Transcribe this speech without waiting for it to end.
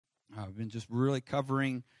I've been just really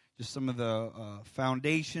covering just some of the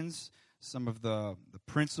foundations, some of the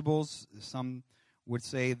principles. Some would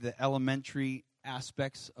say the elementary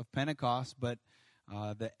aspects of Pentecost, but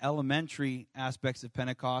the elementary aspects of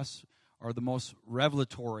Pentecost are the most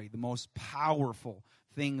revelatory, the most powerful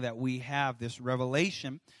thing that we have, this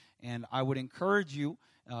revelation. And I would encourage you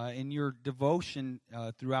in your devotion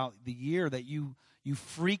throughout the year that you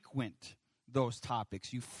frequent those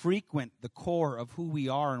topics. You frequent the core of who we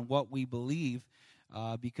are and what we believe,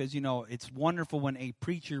 because, it's wonderful when a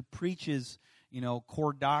preacher preaches,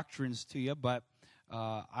 core doctrines to you, but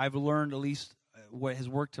I've learned, at least what has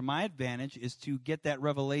worked to my advantage, is to get that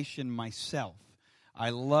revelation myself. I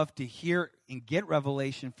love to hear and get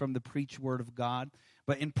revelation from the preached Word of God,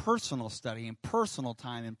 but in personal study, in personal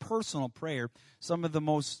time, in personal prayer, some of the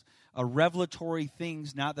most revelatory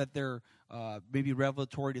things, not that they're maybe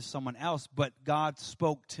revelatory to someone else, but God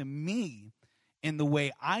spoke to me in the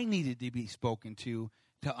way I needed to be spoken to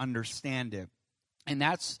understand it. And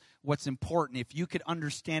that's what's important. If you could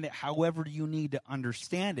understand it however you need to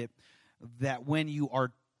understand it, that when you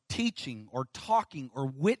are teaching or talking or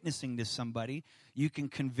witnessing to somebody, you can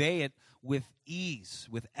convey it with ease,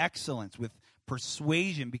 with excellence, with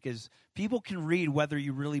persuasion, because people can read whether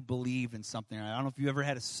you really believe in something. I don't know if you ever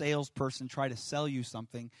had a salesperson try to sell you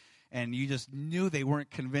something and you just knew they weren't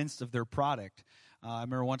convinced of their product. I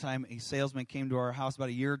remember one time a salesman came to our house about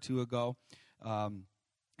a year or two ago,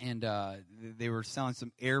 and they were selling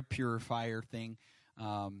some air purifier thing,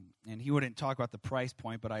 and he wouldn't talk about the price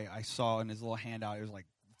point, but I saw in his little handout it was like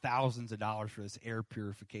thousands of dollars for this air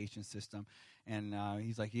purification system. And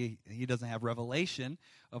he's like, he doesn't have revelation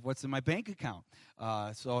of what's in my bank account,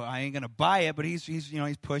 so I ain't gonna buy it. But he's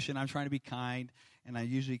pushing. I'm trying to be kind, and I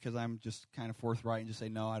usually, because I'm just kind of forthright and just say,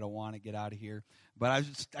 no, I don't want to, get out of here. But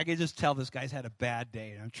I could just tell this guy's had a bad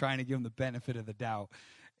day, and I'm trying to give him the benefit of the doubt.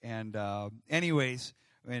 And anyways,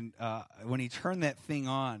 when he turned that thing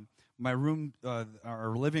on, my room,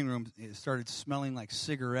 our living room, it started smelling like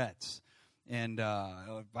cigarettes. And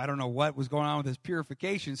I don't know what was going on with his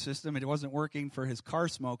purification system. It wasn't working for his car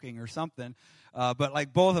smoking or something. But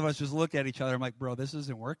like both of us just looked at each other. I'm like, bro, this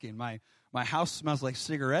isn't working. My house smells like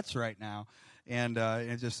cigarettes right now. And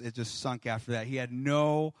it just sunk after that. He had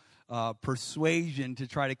no persuasion to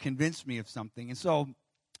try to convince me of something. And so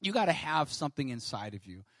you got to have something inside of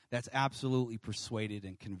you that's absolutely persuaded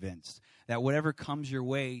and convinced that whatever comes your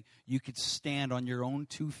way, you could stand on your own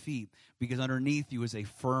 2 feet, because underneath you is a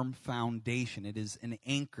firm foundation. It is an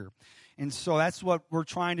anchor. And so that's what we're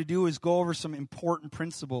trying to do, is go over some important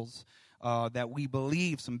principles that we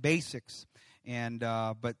believe, some basics, and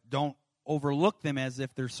but don't overlook them as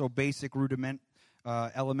if they're so basic,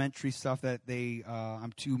 elementary stuff that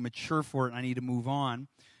I'm too mature for it and I need to move on.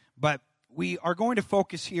 But we are going to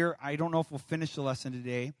focus here. I don't know if we'll finish the lesson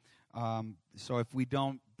today. So if we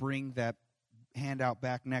don't, bring that handout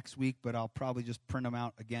back next week, but I'll probably just print them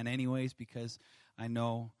out again anyways, because I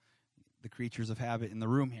know the creatures of habit in the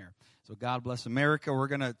room here. So God bless America. We're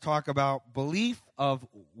going to talk about belief of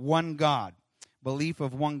one God. Belief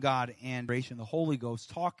of one God and the Holy Ghost,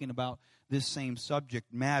 talking about this same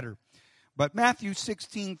subject matter. But Matthew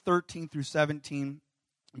 16:13 through 17,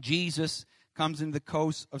 Jesus comes into the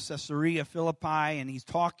coast of Caesarea Philippi, and he's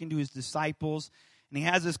talking to his disciples, and he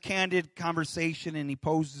has this candid conversation, and he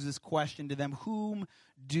poses this question to them: whom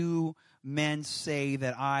do men say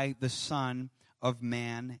that I, the Son of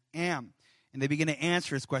Man, am? And they begin to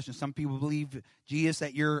answer his question. Some people believe, Jesus,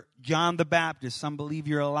 that you're John the Baptist. Some believe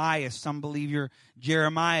you're Elias. Some believe you're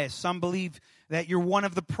Jeremiah. Some believe that you're one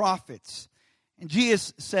of the prophets. And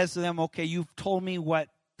Jesus says to them, okay, you've told me what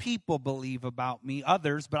people believe about me,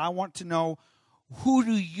 others, but I want to know, who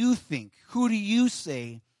do you think? Who do you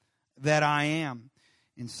say that I am?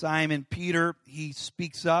 And Simon Peter, he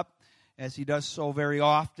speaks up, as he does so very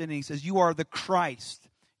often, and he says, you are the Christ.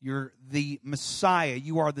 You're the Messiah.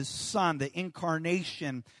 You are the Son, the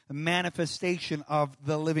incarnation, the manifestation of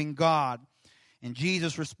the living God. And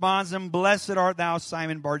Jesus responds to him, blessed art thou,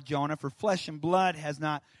 Simon Bar-Jonah, for flesh and blood has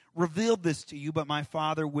not revealed this to you, but my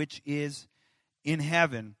Father which is in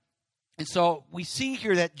heaven. And so we see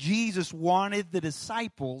here that Jesus wanted the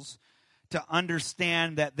disciples to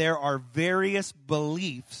understand that there are various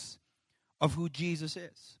beliefs of who Jesus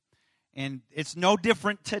is. And it's no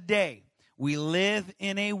different today. We live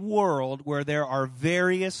in a world where there are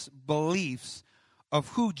various beliefs of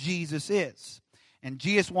who Jesus is. And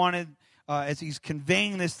Jesus wanted, as he's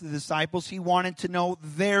conveying this to the disciples, he wanted to know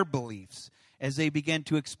their beliefs as they began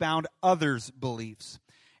to expound others' beliefs.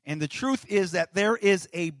 And the truth is that there is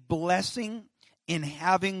a blessing in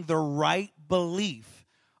having the right belief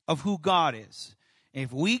of who God is.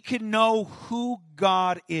 If we can know who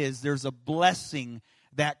God is, there's a blessing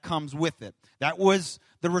that comes with it. That was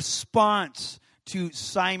the response to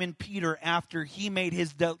Simon Peter after he made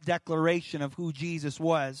his declaration of who Jesus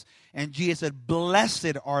was. And Jesus said,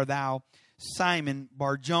 "Blessed art thou, Simon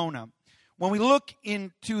Bar-Jonah." When we look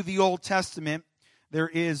into the Old Testament, there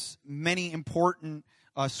is many important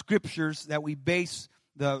scriptures that we base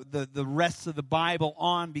the rest of the Bible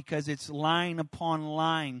on, because it's line upon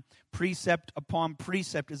line, precept upon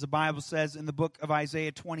precept, as the Bible says in the book of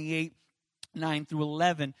Isaiah 28, 9 through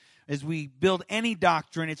 11. As we build any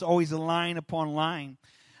doctrine, it's always a line upon line.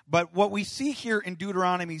 But what we see here in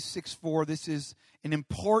Deuteronomy 6:4, this is an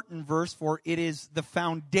important verse, for it is the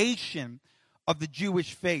foundation of the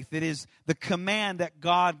Jewish faith. It is the command that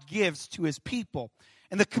God gives to his people.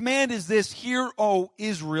 And the command is this: "Hear, O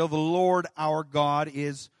Israel, the Lord our God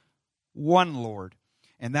is one Lord.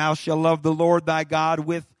 And thou shalt love the Lord thy God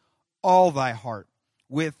with all thy heart,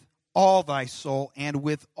 with all thy soul, and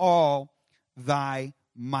with all thy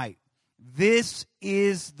might." This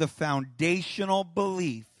is the foundational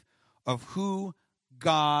belief of who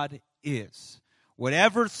God is.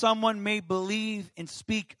 Whatever someone may believe and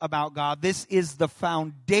speak about God, this is the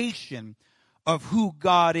foundation of who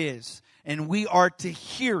God is. And we are to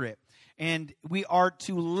hear it, and we are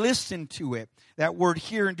to listen to it. That word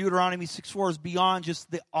 "hear" in Deuteronomy 6:4 is beyond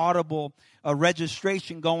just the audible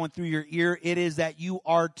registration going through your ear. It is that you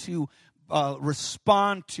are to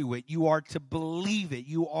respond to it. You are to believe it.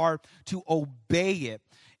 You are to obey it.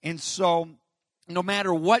 And so, no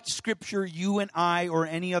matter what scripture you and I or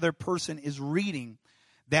any other person is reading,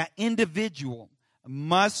 that individual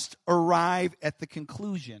must arrive at the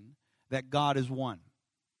conclusion that God is one.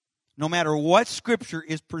 No matter what scripture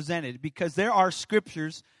is presented, because there are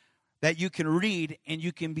scriptures that you can read and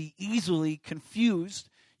you can be easily confused.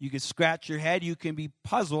 You can scratch your head. You can be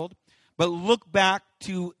puzzled. But look back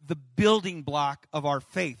to the building block of our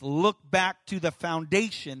faith. Look back to the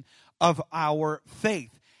foundation of our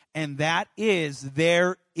faith. And that is,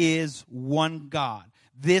 there is one God.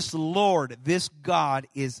 This Lord, this God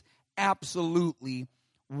is absolutely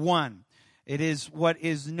one. It is what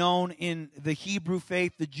is known in the Hebrew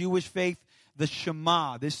faith, the Jewish faith, the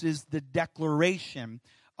Shema. This is the declaration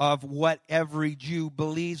of what every Jew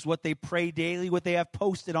believes, what they pray daily, what they have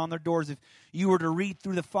posted on their doors. If you were to read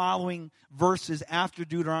through the following verses after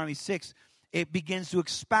Deuteronomy 6, it begins to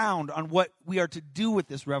expound on what we are to do with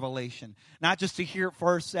this revelation. Not just to hear it for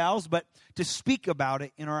ourselves, but to speak about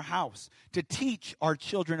it in our house, to teach our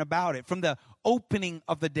children about it, from the opening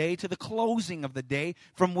of the day to the closing of the day,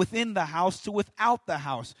 from within the house to without the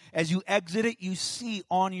house. As you exit it, you see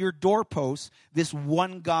on your doorposts this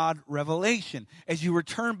one God revelation. As you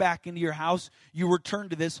return back into your house, you return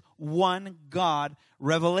to this one God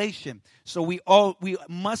revelation. So we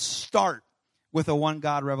must start with a one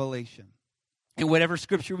God revelation. In whatever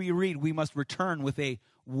scripture we read, we must return with a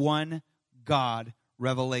one God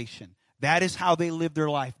revelation. That is how they lived their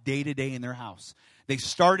life day to day in their house. They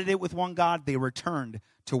started it with one God. They returned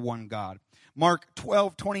to one God. Mark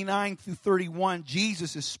 12:29 through 31,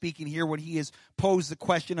 Jesus is speaking here when he has posed the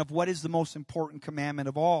question of what is the most important commandment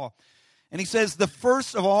of all. And he says, "The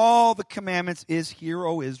first of all the commandments is, Hear,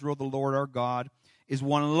 O Israel, the Lord our God is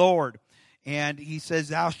one Lord." And he says,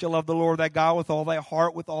 "Thou shalt love the Lord thy God with all thy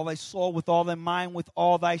heart, with all thy soul, with all thy mind, with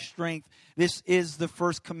all thy strength." This is the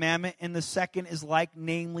first commandment. And the second is like,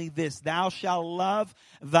 namely this: "Thou shalt love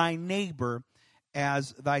thy neighbor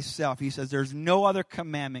as thyself." He says there's no other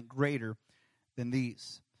commandment greater than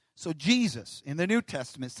these. So Jesus, in the New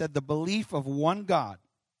Testament, said the belief of one God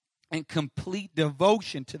and complete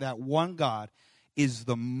devotion to that one God is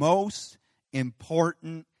the most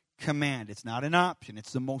important command. It's not an option.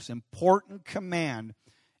 It's the most important command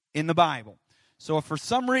in the Bible. So if for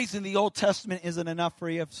some reason the Old Testament isn't enough for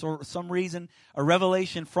you, if for some reason a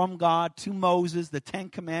revelation from God to Moses, the 10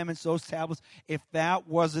 Commandments, those tablets, if that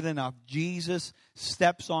wasn't enough, Jesus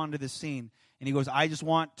steps onto the scene and he goes, "I just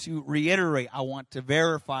want to reiterate, I want to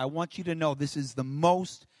verify, I want you to know this is the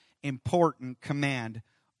most important command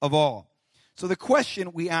of all." So the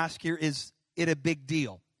question we ask here, is it a big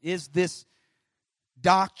deal? Is this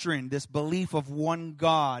doctrine, this belief of one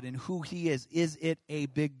God and who he is it a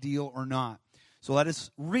big deal or not? So let us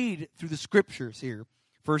read through the scriptures here.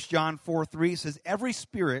 1 John 4:3 says, "Every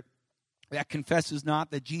spirit that confesses not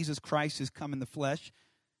that Jesus Christ is come in the flesh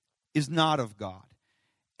is not of God.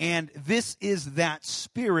 And this is that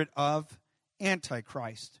spirit of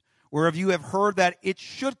Antichrist, whereof you have heard that it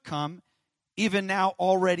should come, even now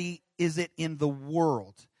already is it in the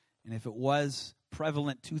world." And if it was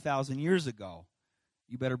prevalent 2,000 years ago,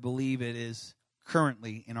 you better believe it is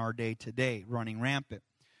currently in our day today, running rampant.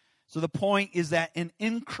 So the point is that an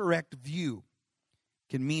incorrect view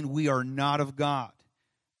can mean we are not of God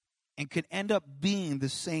and could end up being the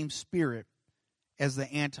same spirit as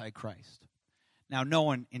the Antichrist. Now, no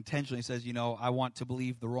one intentionally says, I want to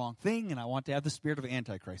believe the wrong thing and I want to have the spirit of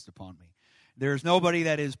Antichrist upon me. There's nobody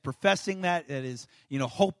that is professing that is,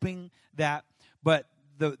 hoping that. But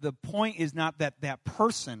the point is not that that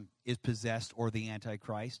person is possessed or the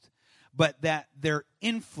Antichrist, but that their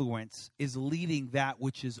influence is leading that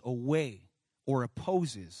which is away or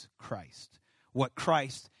opposes Christ. What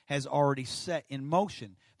Christ has already set in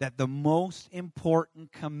motion, that the most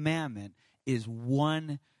important commandment is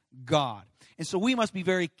one God. And so we must be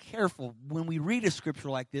very careful when we read a scripture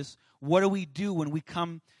like this. What do we do when we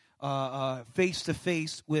come face to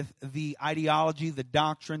face with the ideology, the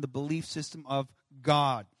doctrine, the belief system of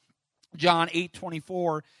God? John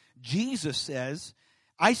 8:24, Jesus says,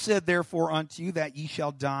 I said therefore unto you that ye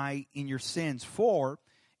shall die in your sins. For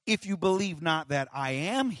if you believe not that I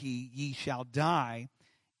am he, ye shall die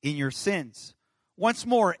in your sins. Once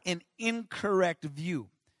more, an incorrect view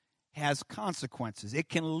has consequences. It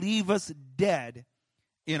can leave us dead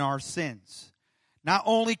in our sins. Not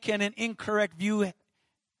only can an incorrect view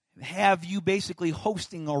have you basically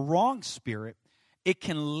hosting a wrong spirit, it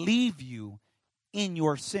can leave you in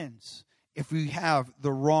your sins if we have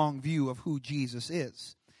the wrong view of who Jesus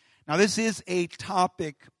is. Now, this is a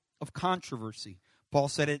topic of controversy. Paul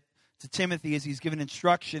said it to Timothy as he's given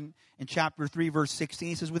instruction in chapter 3, verse 16.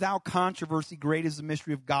 He says, without controversy, great is the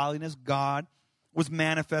mystery of godliness. God was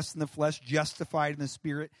manifest in the flesh, justified in the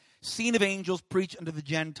spirit, seen of angels, preached unto the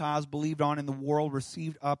Gentiles, believed on in the world,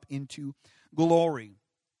 received up into glory.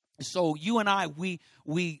 So you and I, we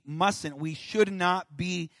should not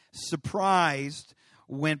be surprised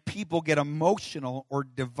when people get emotional or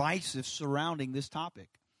divisive surrounding this topic.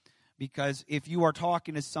 Because if you are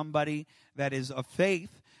talking to somebody that is of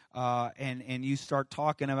faith, and you start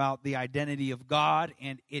talking about the identity of God,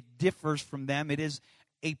 and it differs from them, it is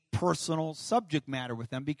a personal subject matter with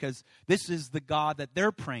them, because this is the God that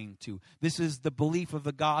they're praying to. This is the belief of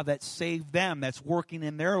the God that saved them, that's working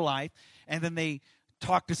in their life, and then they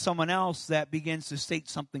talk to someone else that begins to state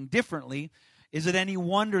something differently. Is it any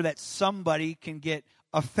wonder that somebody can get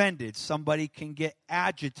offended, somebody can get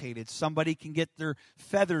agitated, somebody can get their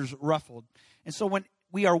feathers ruffled? And so when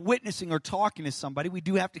we are witnessing or talking to somebody, we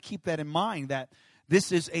do have to keep that in mind, that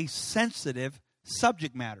this is a sensitive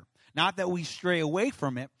subject matter. Not that we stray away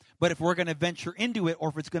from it, but if we're going to venture into it, or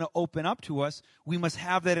if it's going to open up to us, we must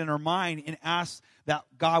have that in our mind and ask that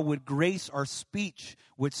God would grace our speech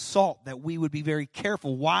with salt, that we would be very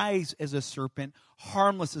careful, wise as a serpent,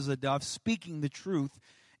 harmless as a dove, speaking the truth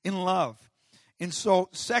in love. And so,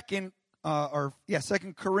 2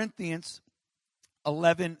 Corinthians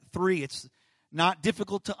 11:3, it's not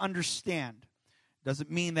difficult to understand. Doesn't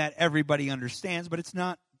mean that everybody understands, but it's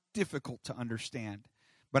not difficult to understand.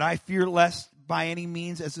 But I fear lest by any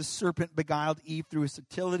means, as the serpent beguiled Eve through his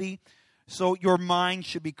subtlety, so your mind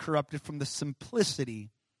should be corrupted from the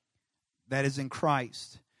simplicity that is in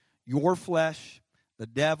Christ. Your flesh, the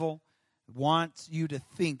devil, wants you to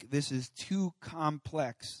think this is too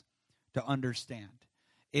complex to understand.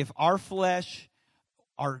 If our flesh,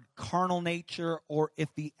 our carnal nature, or if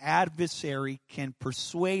the adversary can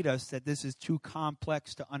persuade us that this is too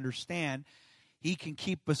complex to understand, he can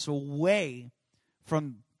keep us away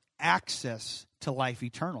from access to life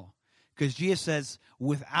eternal. Because Jesus says,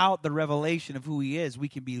 without the revelation of who he is, we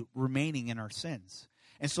can be remaining in our sins.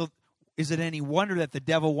 And so, is it any wonder that the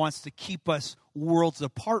devil wants to keep us worlds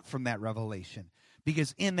apart from that revelation?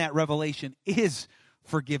 Because in that revelation is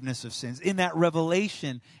forgiveness of sins. In that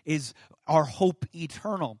revelation is our hope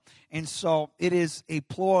eternal. And so, it is a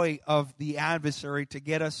ploy of the adversary to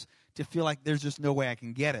get us to feel like there's just no way I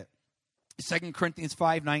can get it. 2 Corinthians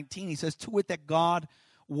 5:19, he says, to it that God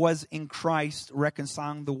was in Christ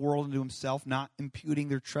reconciling the world unto himself, not imputing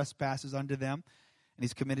their trespasses unto them. And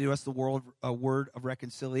he's committed to us the word of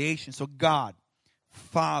reconciliation. So God,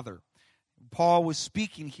 Father. Paul was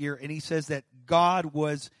speaking here, and he says that God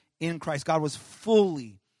was in Christ. God was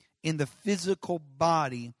fully in the physical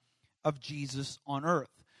body of Jesus on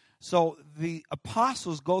earth. So the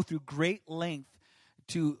apostles go through great length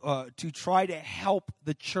to try to help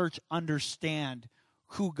the church understand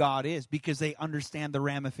who God is, because they understand the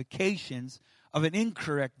ramifications of an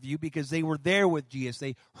incorrect view, because they were there with Jesus.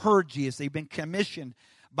 They heard Jesus. They've been commissioned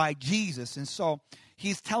by Jesus. And so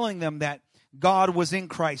he's telling them that God was in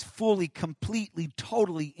Christ fully, completely,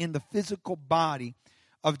 totally in the physical body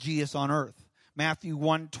of Jesus on earth. Matthew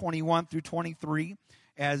 1:21 through 23,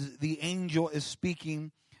 as the angel is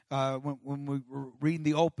speaking when we were reading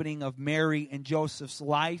the opening of Mary and Joseph's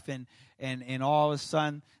life, and all of a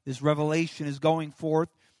sudden this revelation is going forth.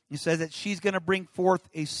 It says that she's going to bring forth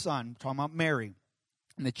a son, talking about Mary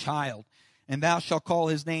and the child. And thou shalt call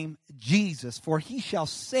his name Jesus, for he shall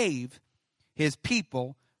save his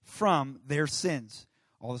people from their sins.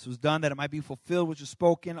 All this was done that it might be fulfilled, which is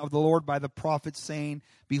spoken of the Lord by the prophet, saying,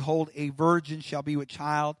 Behold, a virgin shall be with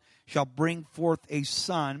child, shall bring forth a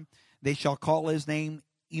son. They shall call his name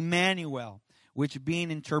Emmanuel, which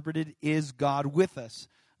being interpreted is God with us.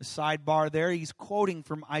 A sidebar there, he's quoting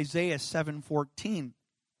from Isaiah 7:14.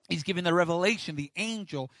 He's giving the revelation. The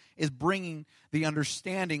angel is bringing the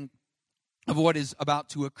understanding of what is about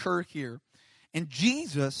to occur here. And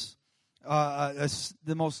Jesus,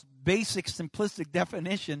 the most basic, simplistic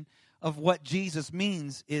definition of what Jesus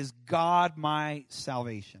means is God, my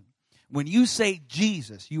salvation. When you say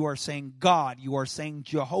Jesus, you are saying God, you are saying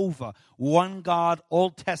Jehovah, one God,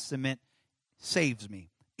 Old Testament, saves me,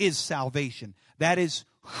 is salvation. That is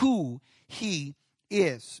who he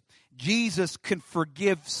is. Jesus can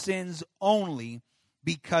forgive sins only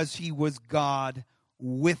because he was God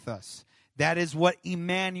with us. That is what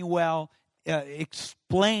Emmanuel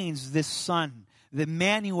explains this son. The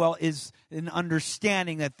Emmanuel is an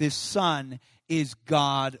understanding that this son is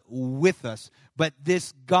God with us. But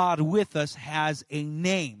this God with us has a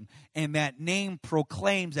name, and that name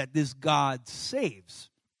proclaims that this God saves.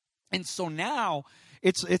 And so now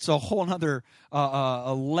it's a whole other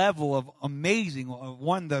a level of amazing.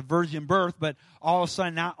 One, the virgin birth, but all of a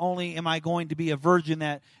sudden, not only am I going to be a virgin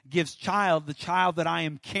that gives child, the child that I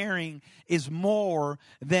am carrying is more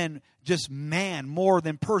than just man, more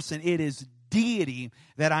than person. It is deity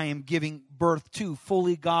that I am giving birth to,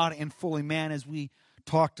 fully God and fully man, as we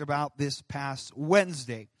talked about this past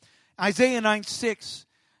Wednesday. Isaiah 9:6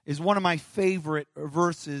 is one of my favorite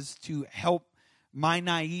verses to help my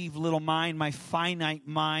naive little mind, my finite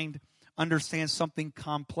mind, understand something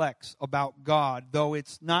complex about God, though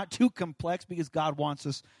it's not too complex because God wants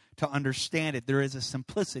us to understand it. There is a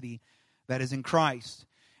simplicity that is in Christ.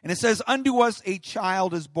 And it says, Unto us a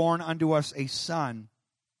child is born, unto us a son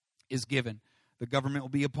is given. The government will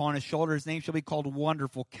be upon his shoulder. His name shall be called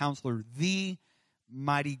Wonderful Counselor, the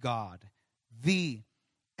Mighty God, the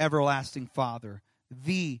Everlasting Father,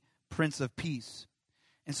 the Prince of Peace.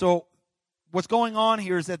 And so what's going on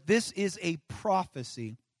here is that this is a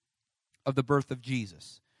prophecy of the birth of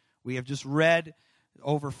Jesus. We have just read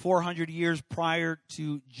over 400 years prior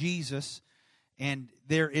to Jesus, and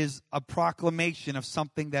there is a proclamation of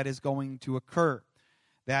something that is going to occur.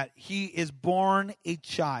 That he is born a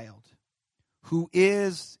child who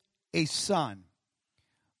is a son,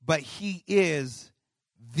 but he is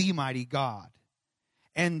the mighty God.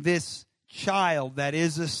 And this child that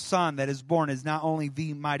is a son that is born is not only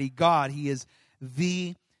the mighty God, he is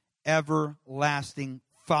the everlasting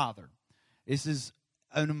Father. This is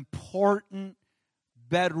an important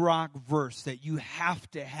bedrock verse that you have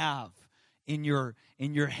to have in your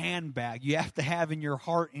handbag. You have to have in your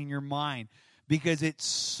heart, in your mind, because it's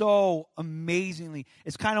so amazingly,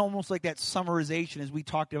 it's kind of almost like that summarization as we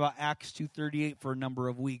talked about Acts 2:38 for a number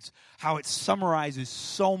of weeks, how it summarizes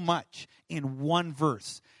so much in one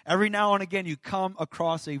verse. Every now and again you come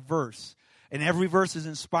across a verse, and every verse is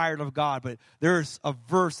inspired of God, but there's a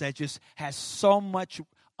verse that just has so much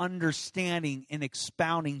understanding and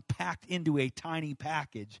expounding packed into a tiny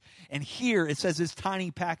package. And here it says this tiny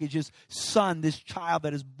package, this son, this child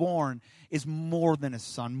that is born, is more than a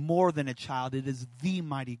son, more than a child. It is the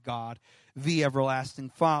mighty God, the everlasting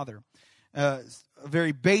Father. A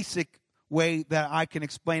very basic way that I can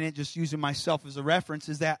explain it, just using myself as a reference,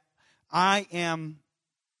 is that I am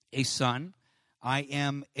a son, I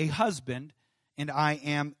am a husband, and I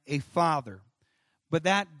am a father. But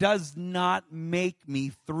that does not make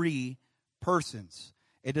me three persons.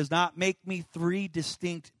 It does not make me three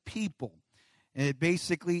distinct people. And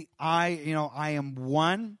basically, I am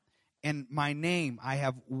one, and my name, I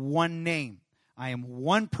have one name. I am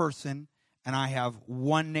one person, and I have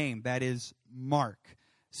one name. That is Mark.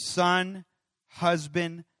 Son,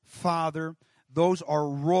 husband, father. Those are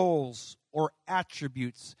roles or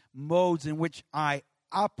attributes, modes in which I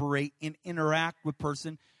operate and interact with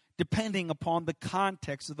person, depending upon the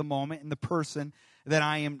context of the moment and the person that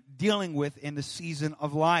I am dealing with in the season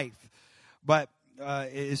of life. But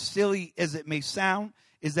as silly as it may sound,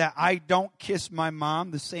 is that I don't kiss my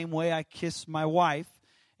mom the same way I kiss my wife,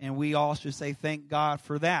 and we all should say thank God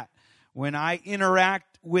for that. When I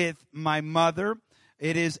interact with my mother,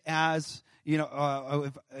 it is as, when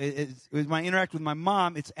I interact with my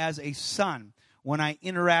mom, it's as a son. When I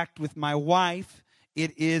interact with my wife,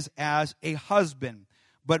 it is as a husband.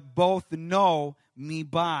 But both know me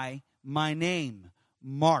by my name,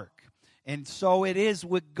 Mark. And so it is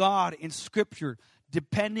with God in Scripture.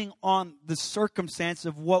 Depending on the circumstance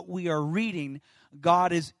of what we are reading,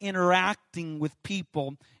 God is interacting with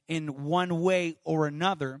people in one way or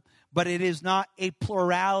another. But it is not a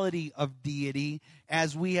plurality of deity.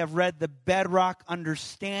 As we have read, the bedrock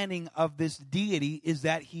understanding of this deity is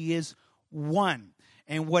that he is one.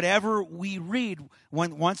 And whatever we read,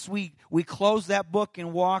 once we close that book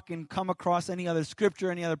and walk and come across any other scripture,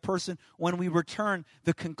 any other person, when we return,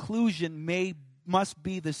 the conclusion must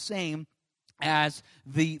be the same as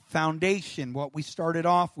the foundation, what we started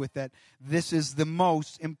off with, that this is the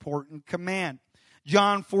most important command.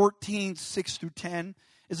 John 14, 6 through 10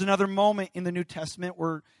 is another moment in the New Testament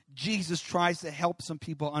where Jesus tries to help some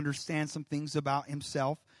people understand some things about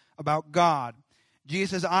himself, about God.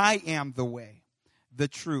 Jesus says, I am the way, the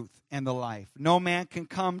truth, and the life. No man can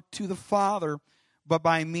come to the Father but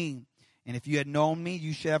by me. And if you had known me,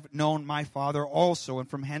 you should have known my Father also. And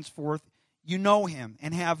from henceforth you know him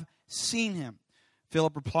and have seen him.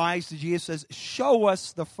 Philip replies to Jesus, says, show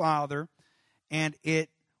us the Father, and it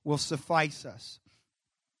will suffice us.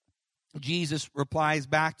 Jesus replies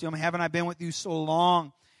back to him, haven't I been with you so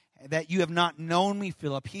long that you have not known me,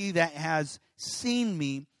 Philip? He that has seen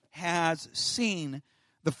me has seen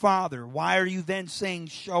the Father. Why are you then saying,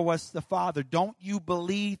 show us the Father? Don't you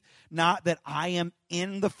believe not that I am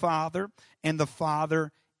in the Father and the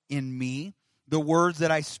Father in me? The words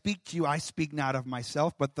that I speak to you, I speak not of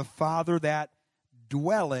myself, but the Father that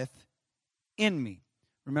dwelleth in me.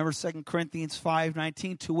 Remember 2 Corinthians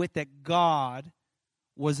 5:19, to wit that God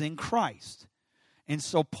was in Christ. And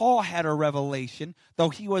so Paul had a revelation, though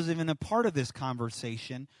he wasn't even a part of this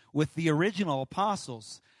conversation with the original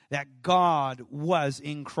apostles, that God was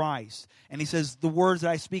in Christ. And he says, the words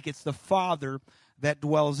that I speak, it's the Father that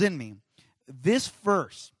dwells in me. This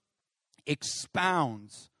verse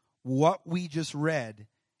expounds what we just read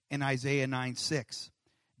in Isaiah 9:6.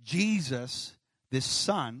 Jesus, this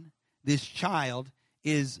Son, this child,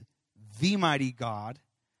 is the mighty God,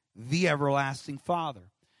 the everlasting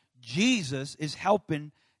Father. Jesus is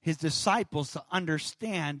helping his disciples to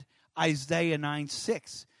understand Isaiah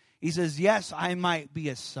 9:6. He says, yes, I might be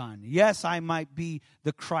a son. Yes, I might be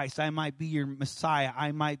the Christ. I might be your Messiah.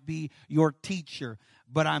 I might be your teacher.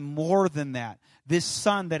 But I'm more than that. This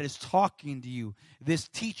son that is talking to you, this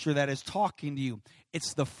teacher that is talking to you,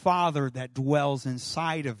 it's the Father that dwells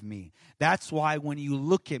inside of me. That's why when you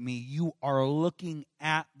look at me, you are looking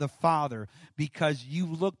at the Father. Because you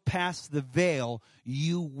look past the veil,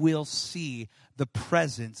 you will see the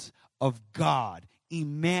presence of God.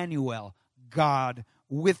 Emmanuel, God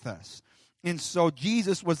with us. And so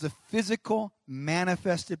Jesus was the physical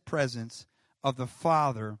manifested presence of the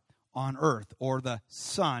Father on earth, or the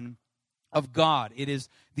Son of God. It is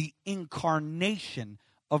the incarnation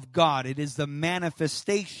of God. It is the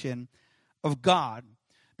manifestation of God.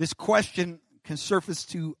 This question can surface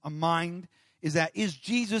to a mind, is that, is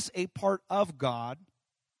Jesus a part of God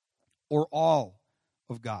or all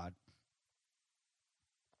of God?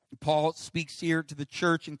 Paul speaks here to the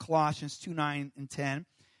church in Colossians 2:9 and 10,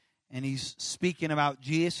 and he's speaking about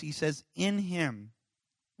Jesus. He says, in him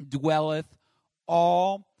dwelleth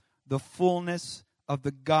all the fullness of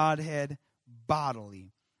the Godhead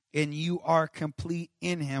bodily, and you are complete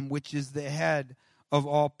in him, which is the head of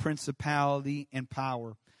all principality and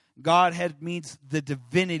power. Godhead means the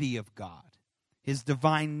divinity of God, his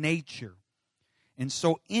divine nature. And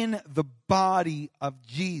so in the body of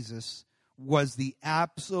Jesus was the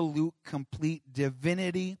absolute complete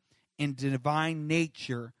divinity and divine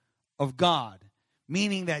nature of God,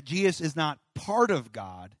 meaning that Jesus is not part of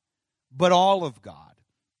God, but all of God.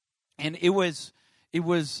 And it was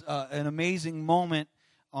an amazing moment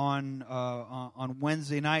on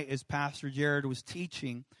Wednesday night as Pastor Jared was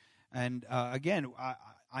teaching. And again,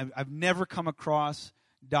 I've never come across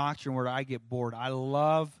doctrine where I get bored. I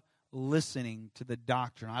love listening to the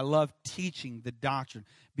doctrine. I love teaching the doctrine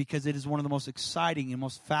because it is one of the most exciting and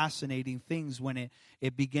most fascinating things when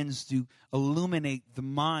it begins to illuminate the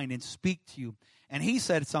mind and speak to you. And he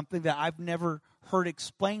said something that I've never heard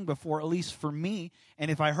explained before, at least for me. And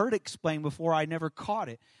if I heard it explained before, I never caught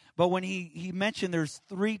it. But when he mentioned there's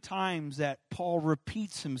 3 times that Paul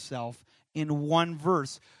repeats himself in one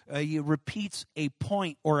verse. He repeats a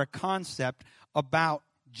point or a concept about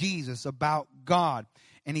Jesus, about God.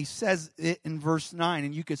 And he says it in verse 9.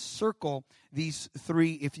 And you could circle these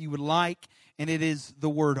 3 if you would like. And it is the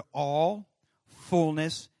word all,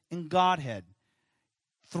 fullness, and Godhead.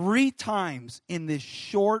 3 times in this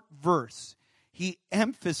short verse, he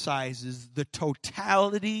emphasizes the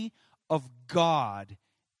totality of God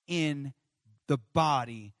in the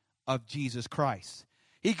body of Jesus Christ.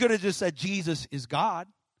 He could have just said Jesus is God.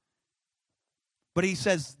 But he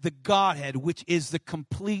says the Godhead, which is the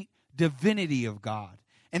complete divinity of God.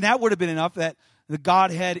 And that would have been enough, that the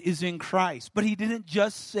Godhead is in Christ. But he didn't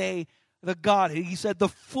just say the Godhead. He said the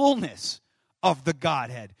fullness of the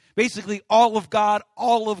Godhead. Basically, all of God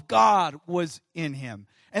was in him.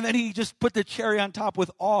 And then he just put the cherry on top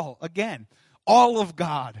with all. Again, all of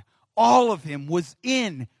God, all of him was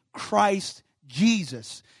in Christ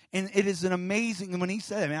Jesus. And it is an amazing, when he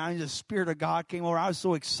said it, man, the Spirit of God came over. I was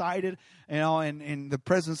so excited, and the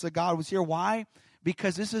presence of God was here. Why?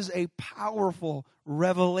 Because this is a powerful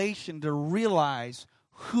revelation to realize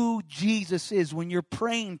who Jesus is when you're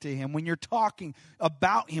praying to him, when you're talking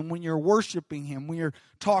about him, when you're worshiping him, when you're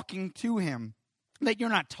talking to him. That you're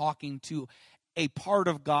not talking to a part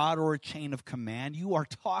of God or a chain of command. You are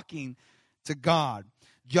talking to God.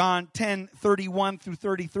 John 10:31 through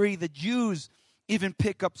 33, the Jews even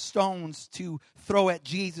pick up stones to throw at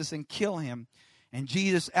Jesus and kill him. And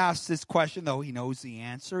Jesus asks this question, though he knows the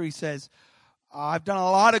answer. He says, I've done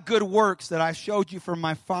a lot of good works that I showed you from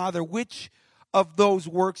my Father. Which of those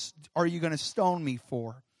works are you going to stone me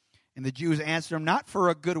for? And the Jews answered him, not for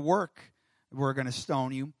a good work we're going to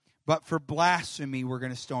stone you, but for blasphemy we're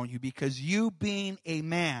going to stone you, because you, being a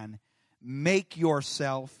man, make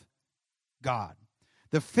yourself God.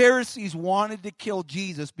 The Pharisees wanted to kill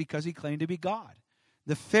Jesus because he claimed to be God.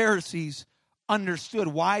 The Pharisees understood.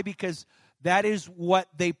 Why? Because that is what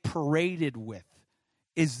they paraded with,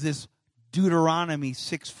 is this Deuteronomy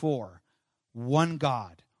 6:4. One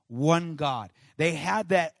God, one God. They had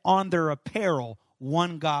that on their apparel,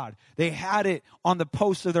 one God. They had it on the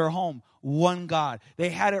posts of their home, one God. They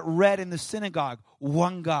had it read in the synagogue,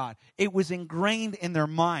 one God. It was ingrained in their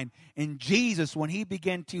mind. And Jesus, when he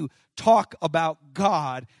began to talk about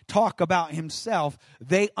God, talk about himself,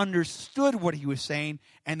 they understood what he was saying,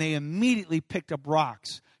 and they immediately picked up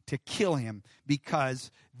rocks to kill him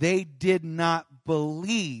because they did not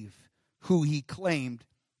believe who he claimed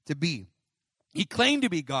to be. He claimed to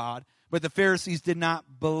be God, but the Pharisees did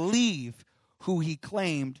not believe who he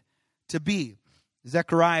claimed to be.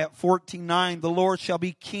 Zechariah 14:9, the Lord shall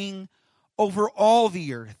be king over all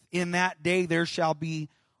the earth. In that day there shall be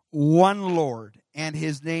one Lord, and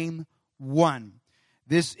his name one.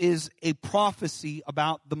 This is a prophecy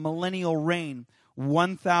about the millennial reign,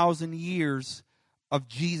 1,000 years of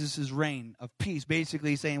Jesus' reign of peace.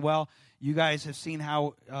 Basically saying, well, you guys have seen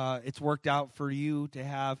how it's worked out for you to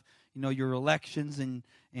have, your elections and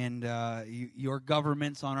your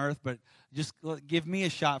governments on earth, but just give me a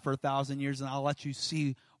shot for 1,000 years and I'll let you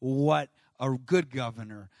see what a good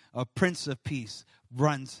governor, a prince of peace,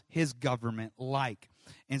 runs his government like.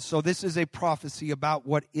 And so this is a prophecy about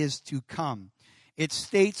what is to come. It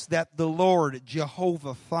states that the Lord,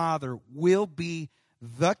 Jehovah Father, will be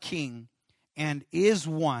the king and is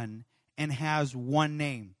one and has one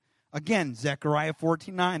name. Again, Zechariah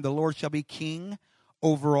 14:9, the Lord shall be king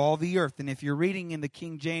over all the earth. And if you're reading in the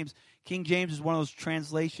King James is one of those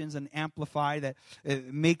translations and Amplified that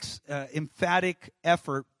makes emphatic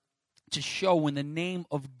effort to show when the name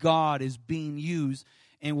of God is being used,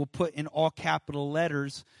 and will put in all capital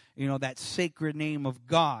letters, that sacred name of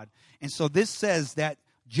God. And so this says that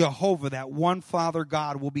Jehovah, that one Father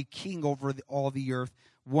God, will be king over all the earth,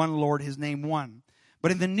 one Lord, his name one.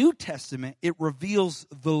 But in the New Testament, it reveals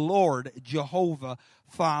the Lord, Jehovah,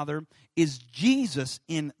 Father, is Jesus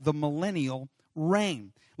in the millennial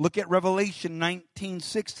reign. Look at Revelation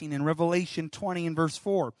 19:16 and Revelation 20 and verse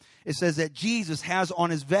 4. It says that Jesus has on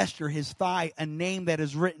his vesture, his thigh, a name that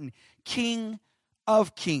is written, King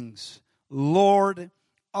of Kings, Lord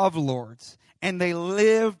of Lords. And they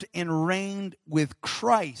lived and reigned with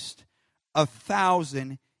Christ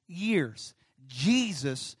 1,000 years.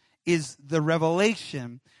 Jesus is the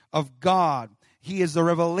revelation of God. He is the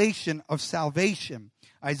revelation of salvation.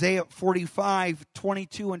 Isaiah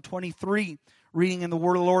 45:22 and 23, reading in the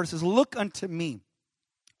word of the Lord, says, look unto me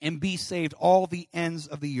and be saved all the ends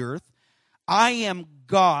of the earth. I am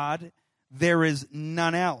God, there is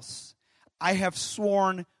none else. I have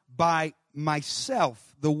sworn by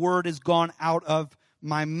myself, the word is gone out of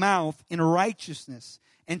my mouth in righteousness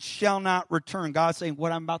and shall not return. God's saying,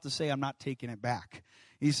 what I'm about to say, I'm not taking it back.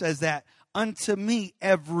 He says that unto me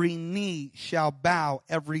every knee shall bow,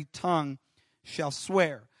 every tongue shall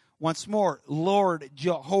swear. Once more, Lord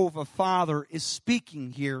Jehovah Father is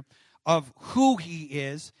speaking here of who he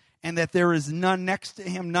is, and that there is none next to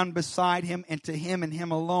him, none beside him, and to him and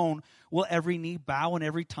him alone will every knee bow and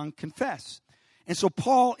every tongue confess. And so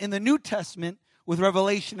Paul in the New Testament, with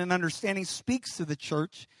revelation and understanding, speaks to the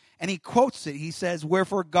church, and he quotes it. He says,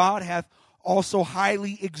 wherefore God hath also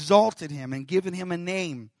highly exalted him and given him a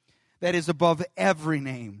name that is above every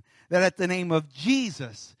name, that at the name of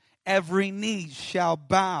Jesus every knee shall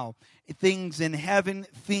bow, things in heaven,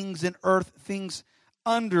 things in earth, things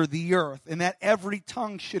under the earth, and that every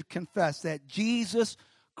tongue should confess that Jesus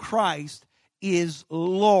Christ is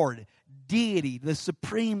Lord, deity, the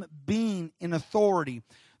supreme being in authority.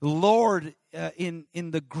 Lord in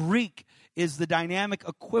the Greek is the dynamic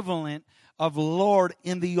equivalent of Lord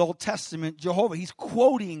in the Old Testament, Jehovah. He's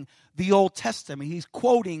quoting the Old Testament. He's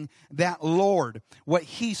quoting that Lord, what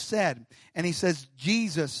he said. And he says,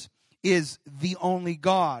 Jesus is the only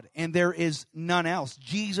God, and there is none else.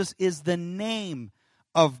 Jesus is the name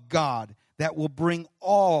of God that will bring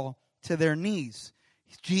all to their knees.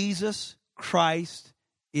 Jesus Christ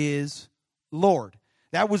is Lord.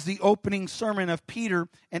 That was the opening sermon of Peter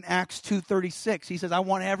in Acts 2:36. He says, I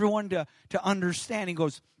want everyone to understand. He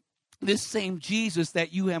goes, this same Jesus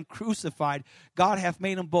that you have crucified, God hath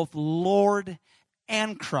made him both Lord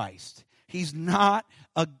and Christ. He's not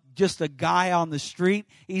just a guy on the street.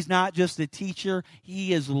 He's not just a teacher.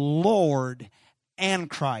 He is Lord and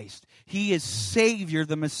Christ. He is Savior,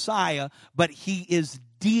 the Messiah, but he is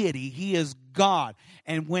deity. He is God.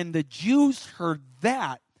 And when the Jews heard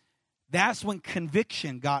that, that's when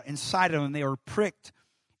conviction got inside of them. They were pricked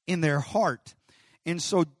in their heart. And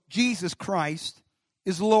so Jesus Christ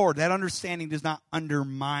is Lord. That understanding does not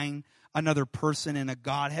undermine another person in a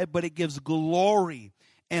Godhead, but it gives glory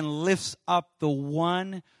and lifts up the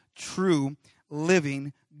one true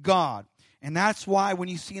living God. And that's why when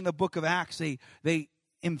you see in the book of Acts, they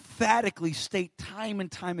emphatically state time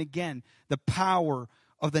and time again the power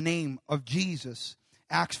of the name of Jesus.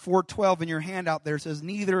 Acts 4:12 in your handout there says,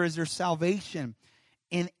 neither is there salvation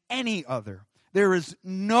in any other. There is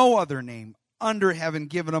no other name under heaven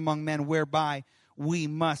given among men whereby we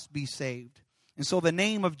must be saved. And so the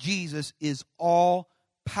name of Jesus is all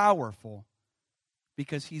powerful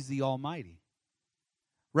because he's the Almighty.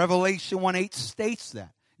 Revelation 1:8 states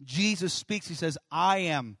that. Jesus speaks, he says, I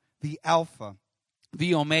am the Alpha,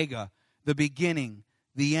 the Omega, the beginning,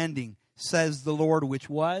 the ending, says the Lord, which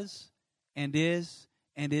was and is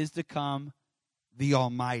to come, the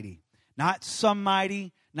Almighty. Not some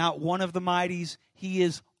mighty, not one of the mighties. He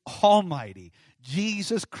is Almighty.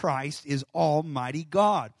 Jesus Christ is Almighty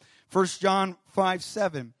God. 1 John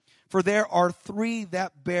 5:7. For there are three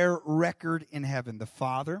that bear record in heaven, the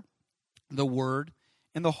Father, the Word,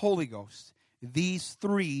 and the Holy Ghost. These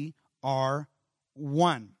three are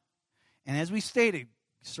one. And as we stated,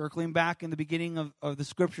 circling back in the beginning of the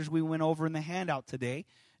scriptures we went over in the handout today,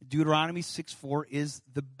 Deuteronomy 6:4 is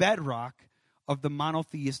the bedrock of the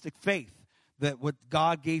monotheistic faith. That what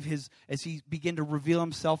God gave as he began to reveal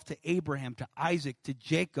himself to Abraham, to Isaac, to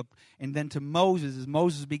Jacob, and then to Moses, as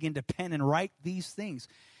Moses began to pen and write these things.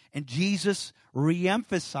 And Jesus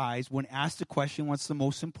reemphasized when asked the question, what's the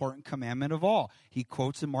most important commandment of all? He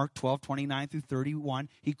quotes in Mark 12:29-31.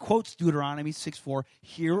 He quotes Deuteronomy 6:4.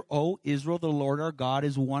 Hear, O Israel, the Lord our God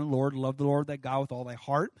is one Lord. Love the Lord thy God with all thy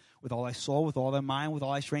heart, with all thy soul, with all thy mind, with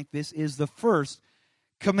all thy strength. This is the first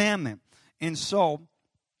commandment. And so,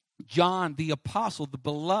 John, the apostle, the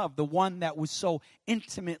beloved, the one that was so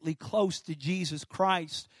intimately close to Jesus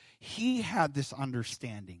Christ, he had this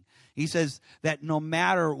understanding. He says that no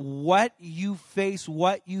matter what you face,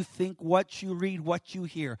 what you think, what you read, what you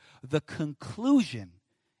hear, the conclusion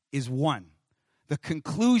is one. The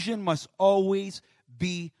conclusion must always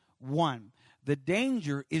be one. The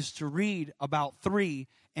danger is to read about three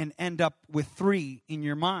and end up with three in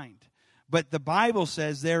your mind. But the Bible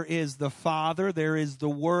says there is the Father, there is the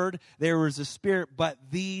Word, there is the Spirit, but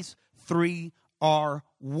these three are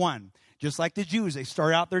one. Just like the Jews, they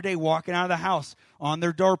start out their day walking out of the house on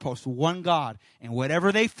their doorpost, one God. And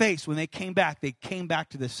whatever they faced when they came back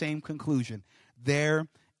to the same conclusion. There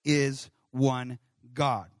is one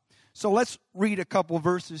God. So let's read a couple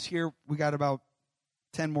verses here. We got about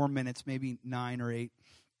 10 more minutes, maybe 9 or 8.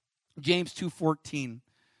 James 2:14.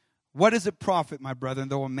 What does it profit, my brethren,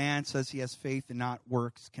 though a man says he has faith and not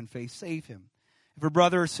works, can faith save him? If a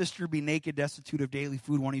brother or sister be naked, destitute of daily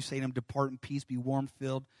food, one of you say to him, depart in peace, be warm,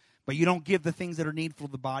 filled, but you don't give the things that are needful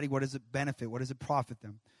to the body, what does it benefit? What does it profit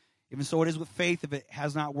them? Even so it is with faith. If it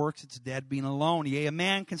has not works, it's dead being alone. Yea, a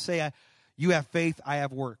man can say, you have faith, I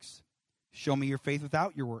have works. Show me your faith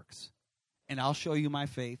without your works, and I'll show you my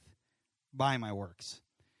faith by my works.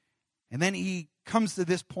 And then he comes to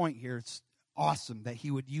this point here. It's awesome that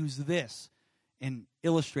he would use this in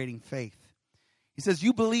illustrating faith. He says,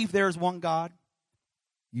 you believe there is one God,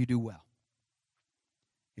 you do well.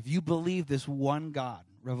 If you believe this one God,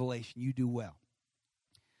 revelation, you do well.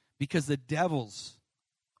 Because the devils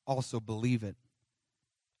also believe it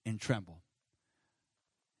and tremble.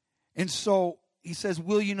 And so he says,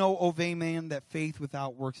 will you know, O vain man, that faith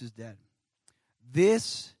without works is dead?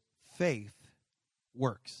 This faith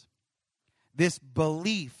works. This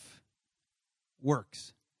belief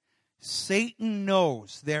works. Satan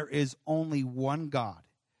knows there is only one God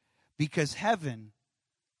because heaven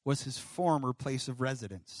was his former place of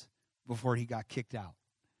residence before he got kicked out.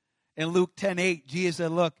 In Luke 10:8, Jesus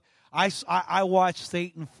said, look, I watched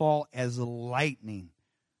Satan fall as lightning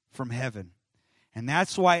from heaven. And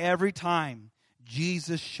that's why every time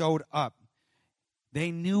Jesus showed up,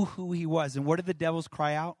 they knew who he was. And what did the devils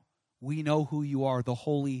cry out? We know who you are, the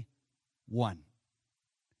Holy One.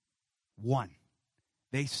 One.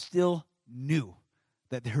 They still knew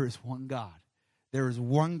that there is one God. There is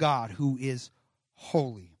one God who is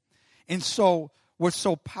holy. And so what's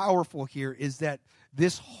so powerful here is that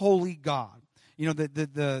this holy God, you know,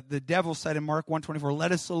 the devil said in Mark 1:24,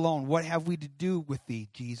 let us alone. What have we to do with thee,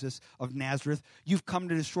 Jesus of Nazareth? You've come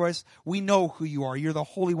to destroy us. We know who you are. You're the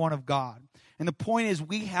Holy One of God. And the point is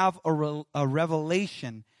we have a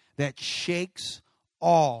revelation that shakes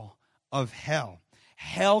all of hell.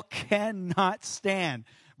 Hell cannot stand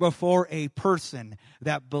before a person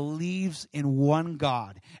that believes in one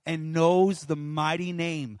God and knows the mighty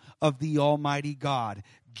name of the Almighty God.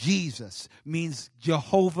 Jesus means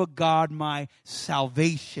Jehovah God, my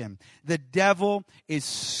salvation. The devil is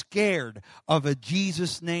scared of a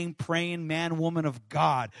Jesus name praying man, woman of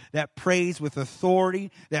God that prays with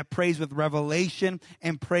authority, that prays with revelation,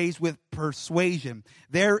 and prays with persuasion.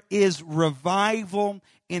 There is revival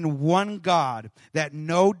in one God that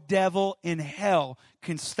no devil in hell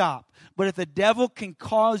can stop. But if the devil can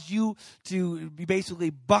cause you to basically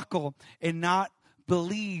buckle and not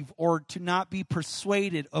believe or to not be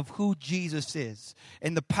persuaded of who Jesus is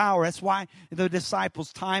and the power. That's why the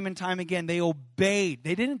disciples time and time again, they obeyed.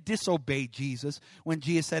 They didn't disobey Jesus when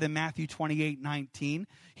Jesus said in Matthew 28:19,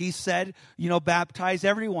 he said, baptize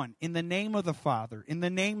everyone in the name of the Father, in the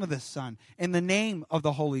name of the Son, in the name of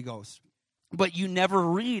the Holy Ghost. But you never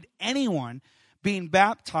read anyone being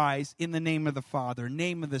baptized in the name of the Father,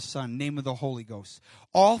 name of the Son, name of the Holy Ghost.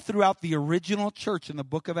 All throughout the original church in the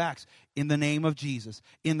book of Acts, in the name of Jesus,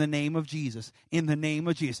 in the name of Jesus, in the name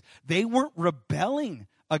of Jesus. They weren't rebelling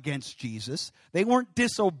against Jesus. They weren't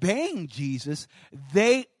disobeying Jesus.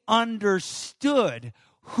 They understood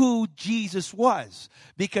who Jesus was.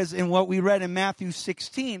 Because in what we read in Matthew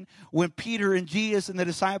 16, when Peter and Jesus and the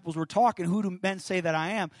disciples were talking, who do men say that I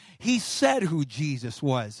am? He said who Jesus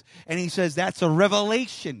was. And he says, that's a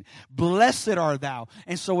revelation. Blessed are thou.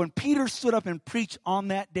 And so when Peter stood up and preached on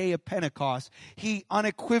that day of Pentecost, he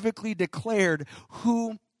unequivocally declared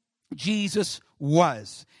who Jesus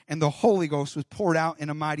was. And the Holy Ghost was poured out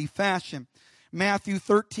in a mighty fashion. Matthew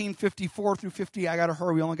 13:54 through 50. I got to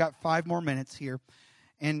hurry. We only got 5 more minutes here.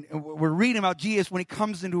 And we're reading about Jesus when he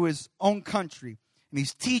comes into his own country. And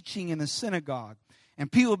he's teaching in the synagogue.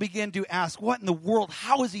 And people begin to ask, what in the world?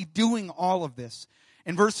 How is he doing all of this?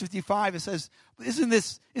 In verse 55, it says, isn't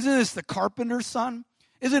this the carpenter's son?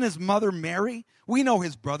 Isn't his mother Mary? We know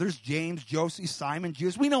his brothers, James, Joseph, Simon,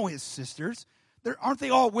 Judas. We know his sisters. Aren't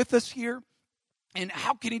they all with us here? And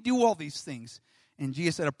how can he do all these things? And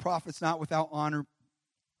Jesus said, a prophet's not without honor,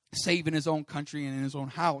 save in his own country and in his own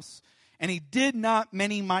house. And he did not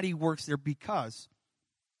many mighty works there because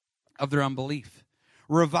of their unbelief.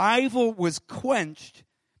 Revival was quenched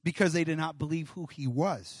because they did not believe who he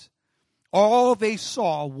was. All they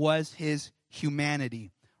saw was his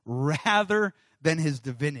humanity rather than his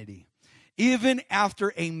divinity. Even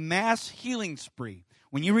after a mass healing spree,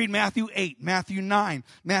 when you read Matthew 8, Matthew 9,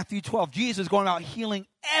 Matthew 12, Jesus is going about healing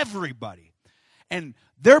everybody. And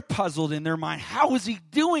they're puzzled in their mind, how is he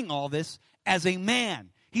doing all this as a man?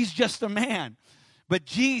 He's just a man. But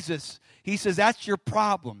Jesus, he says, that's your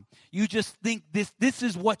problem. You just think this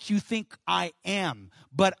is what you think I am.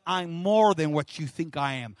 But I'm more than what you think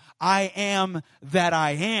I am. I am that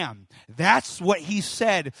I am. That's what he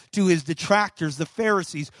said to his detractors, the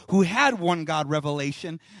Pharisees, who had one God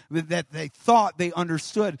revelation that they thought they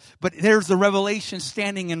understood. But there's the revelation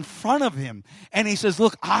standing in front of him. And he says,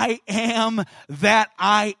 look, I am that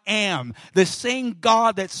I am. The same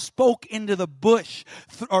God that spoke into the bush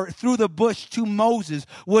or through the bush to Moses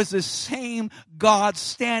was the same God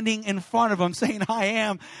standing in front of him saying, I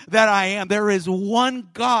am that I am. There is one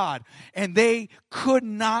God, and they could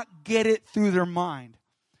not get it through their mind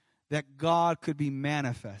that God could be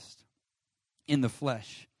manifest in the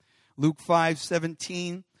flesh. Luke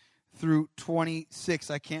 5:17 through 26.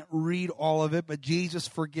 I can't read all of it, but Jesus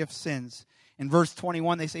forgives sins. In verse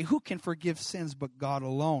 21, they say, who can forgive sins but God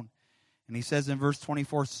alone? And he says in verse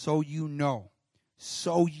 24, so you know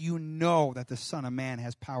so you know that the Son of Man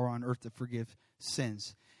has power on earth to forgive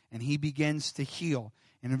sins. And he begins to heal.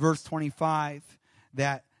 And in verse 25,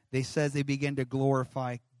 that they says they begin to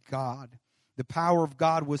glorify God. The power of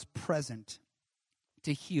God was present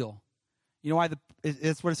to heal. You know why?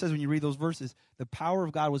 It's what it says when you read those verses. The power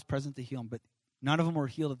of God was present to heal them, but none of them were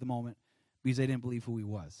healed at the moment because they didn't believe who he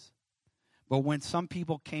was. But when some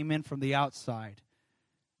people came in from the outside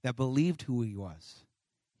that believed who he was,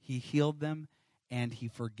 he healed them and he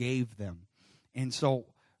forgave them. And so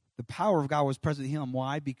the power of God was present to heal them.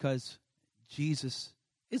 Why? Because Jesus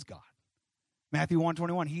is God. Matthew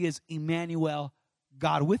 1:21, he is Emmanuel,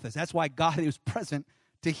 God with us. That's why God is present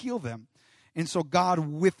to heal them. And so God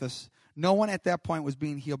with us. No one at that point was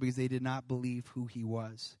being healed because they did not believe who he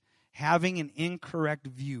was. Having an incorrect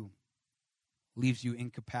view leaves you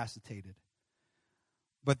incapacitated.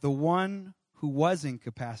 But the one who was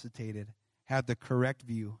incapacitated had the correct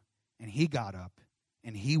view, and he got up,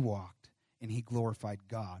 and he walked, and he glorified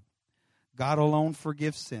God. God alone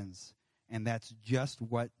forgives sins, and that's just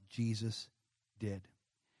what Jesus did.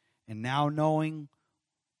 And now knowing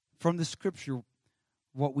from the Scripture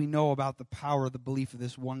what we know about the power of the belief of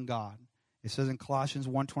this one God, it says in Colossians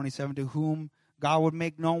 1:27, to whom God would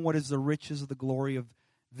make known what is the riches of the glory of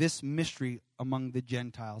this mystery among the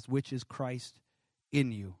Gentiles, which is Christ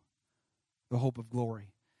in you, the hope of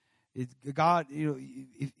glory. God,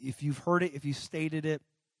 if you've heard it, if you stated it,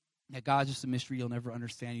 that God's just a mystery you'll never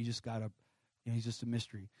understand, you just got to, he's just a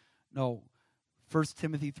mystery. No, 1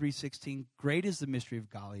 Timothy 3:16, great is the mystery of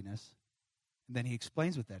godliness. And then he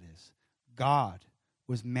explains what that is. God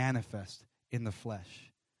was manifest in the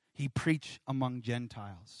flesh. He preached among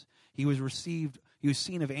Gentiles. He was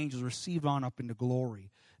seen of angels, received on up into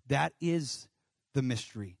glory. That is the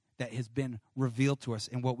mystery that has been revealed to us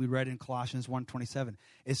in what we read in Colossians 1:27.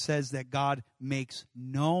 It says that God makes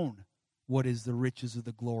known what is the riches of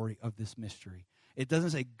the glory of this mystery. It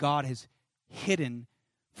doesn't say God has hidden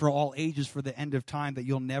for all ages, for the end of time, that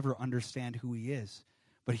you'll never understand who he is.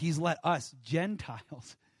 But he's let us,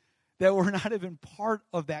 Gentiles, that were not even part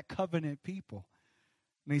of that covenant people.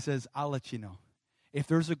 And he says, I'll let you know. If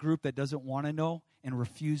there's a group that doesn't want to know and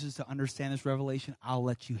refuses to understand this revelation, I'll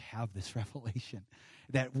let you have this revelation.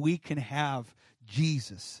 That we can have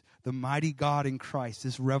Jesus, the mighty God in Christ,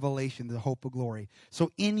 this revelation, the hope of glory.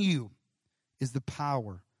 So in you is the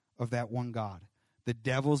power of that one God. The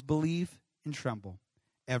devils believe and tremble.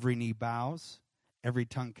 Every knee bows, every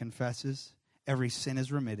tongue confesses, every sin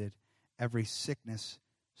is remitted, every sickness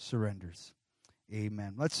surrenders.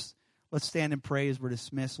 Amen. Let's stand and pray as we're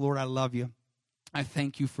dismissed. Lord, I love you. I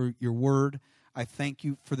thank you for your word. I thank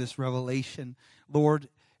you for this revelation. Lord,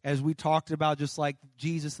 as we talked about, just like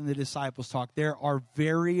Jesus and the disciples talked, there are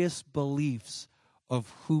various beliefs of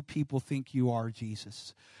who people think you are,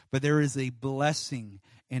 Jesus. But there is a blessing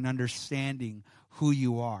in understanding who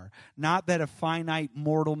you are. Not that a finite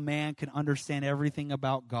mortal man can understand everything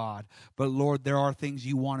about God, but Lord, there are things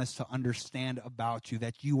you want us to understand about you,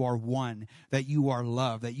 that you are one, that you are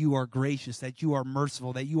love, that you are gracious, that you are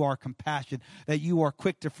merciful, that you are compassionate, that you are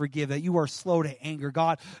quick to forgive, that you are slow to anger.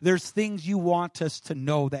 God, there's things you want us to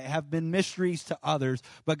know that have been mysteries to others,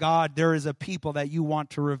 but God, there is a people that you want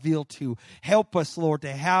to reveal to. Help us, Lord,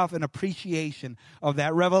 to have an appreciation of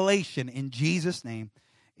that revelation in Jesus' name.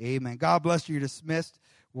 Amen. God bless you. You're dismissed.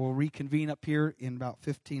 We'll reconvene up here in about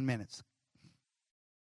 15 minutes.